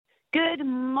Good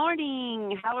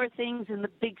morning. How are things in the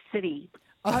big city?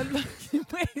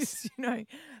 Where's,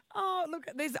 oh, look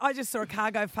at this. I just saw a car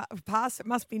go past. It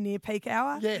must be near peak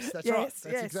hour. Yes, that's right.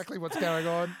 That's exactly what's going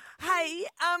on. Hey,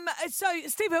 so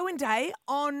Steve Irwin Day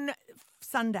on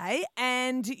Sunday,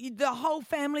 and the whole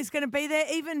family's going to be there.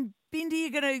 Even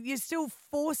Bindi, you're still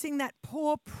forcing that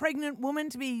poor pregnant woman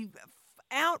to be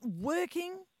out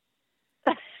working.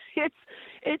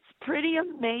 It's pretty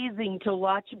amazing to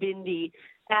watch Bindi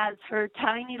as her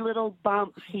tiny little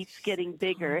bump keeps getting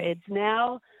bigger. It's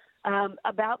now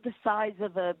about the size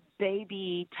of a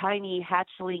baby, tiny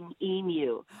hatchling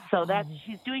emu. So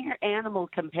she's doing her animal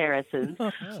comparisons.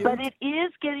 But it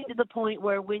is getting to the point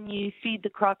where when you feed the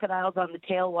crocodiles on the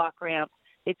tail walk ramp,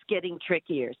 it's getting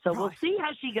trickier. So we'll see how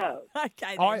she goes.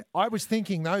 Okay. Then. I was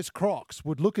thinking those crocs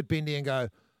would look at Bindi and go,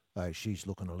 "Oh, she's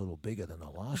looking a little bigger than the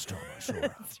last time I saw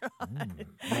her. Right.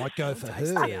 Might go for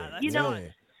her." Yeah,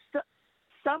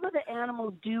 some of the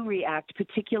animals do react,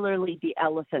 particularly the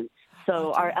elephants.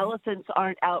 So our elephants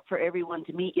aren't out for everyone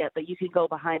to meet yet, but you can go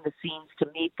behind the scenes to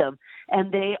meet them.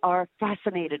 And they are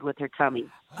fascinated with her tummy.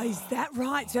 Oh, is that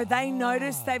right? So they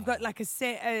notice they've got like a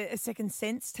second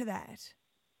sense to that?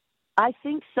 I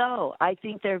think so. I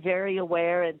think they're very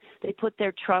aware, and they put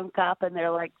their trunk up, and they're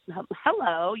like,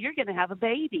 "Hello, you're going to have a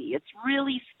baby." It's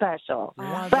really special.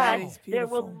 Wow, but that is there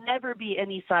will beautiful. never be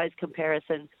any size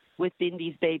comparison with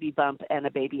Bindi's baby bump and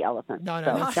a baby elephant. No,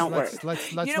 don't worry.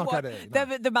 let's You know not what? go there.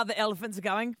 No. The mother elephants are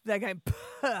going. They're going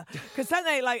because don't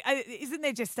they isn't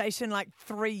their gestation like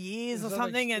 3 years or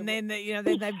something? And then then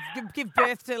they give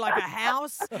birth to like a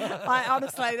house.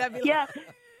 Honestly, that'd be Yeah,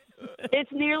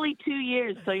 it's nearly 2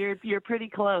 years, so you're pretty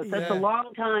close. That's a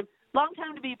long time. Long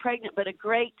time to be pregnant, but a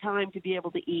great time to be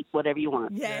able to eat whatever you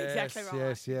want. Yeah, exactly right.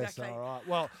 Yes. Exactly. All right.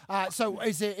 Well, so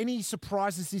is there any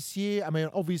surprises this year? I mean,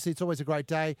 obviously, it's always a great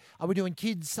day. Are we doing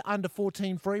kids under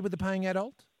 14 free with the paying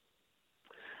adult?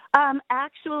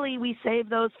 Actually, we save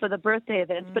those for the birthday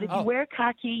events, but if you wear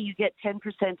khaki, you get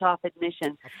 10% off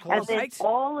admission. Of course. And then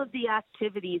all of the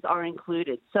activities are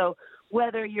included. So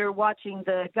whether you're watching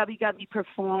the Gubby Gubby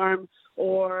perform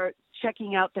or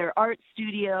checking out their art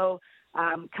studio,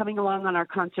 coming along on our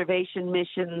conservation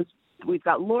missions, we've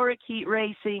got lorikeet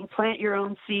racing, plant your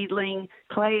own seedling,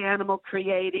 clay animal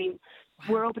creating.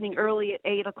 We're opening early at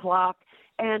 8 o'clock.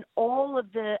 And all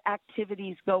of the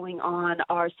activities going on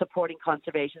are supporting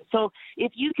conservation. So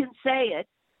if you can say it,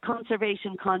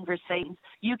 Conservation Conversations,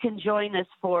 you can join us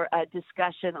for a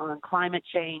discussion on climate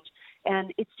change.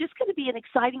 And it's just going to be an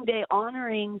exciting day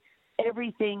honoring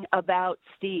everything about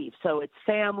Steve. So it's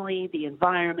family, the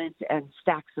environment, and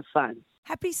stacks of fun.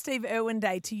 Happy Steve Irwin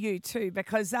Day to you too,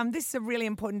 because this is a really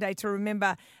important day to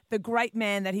remember the great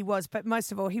man that he was, but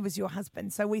most of all, he was your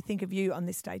husband. So we think of you on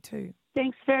this day too.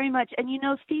 Thanks very much. And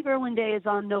Steve Irwin Day is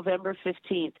on November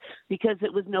 15th because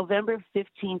it was November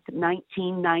 15th,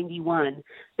 1991,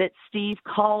 that Steve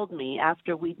called me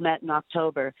after we'd met in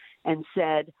October and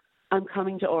said, "I'm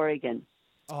coming to Oregon."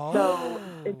 Oh. So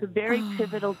it's a very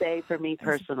pivotal day for me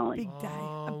personally. Big day.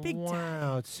 A big day.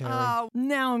 Wow, Terri. Oh,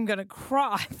 now I'm going to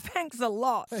cry. Thanks a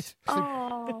lot.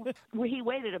 Oh, well, he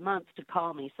waited a month to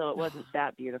call me, so it wasn't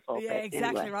that beautiful. Yeah, but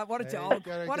exactly anyway. right. What a dog.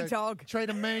 What a dog. Treat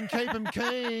him mean, keep him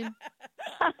keen.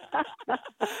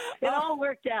 It all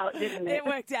worked out, didn't it? It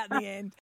worked out in the end.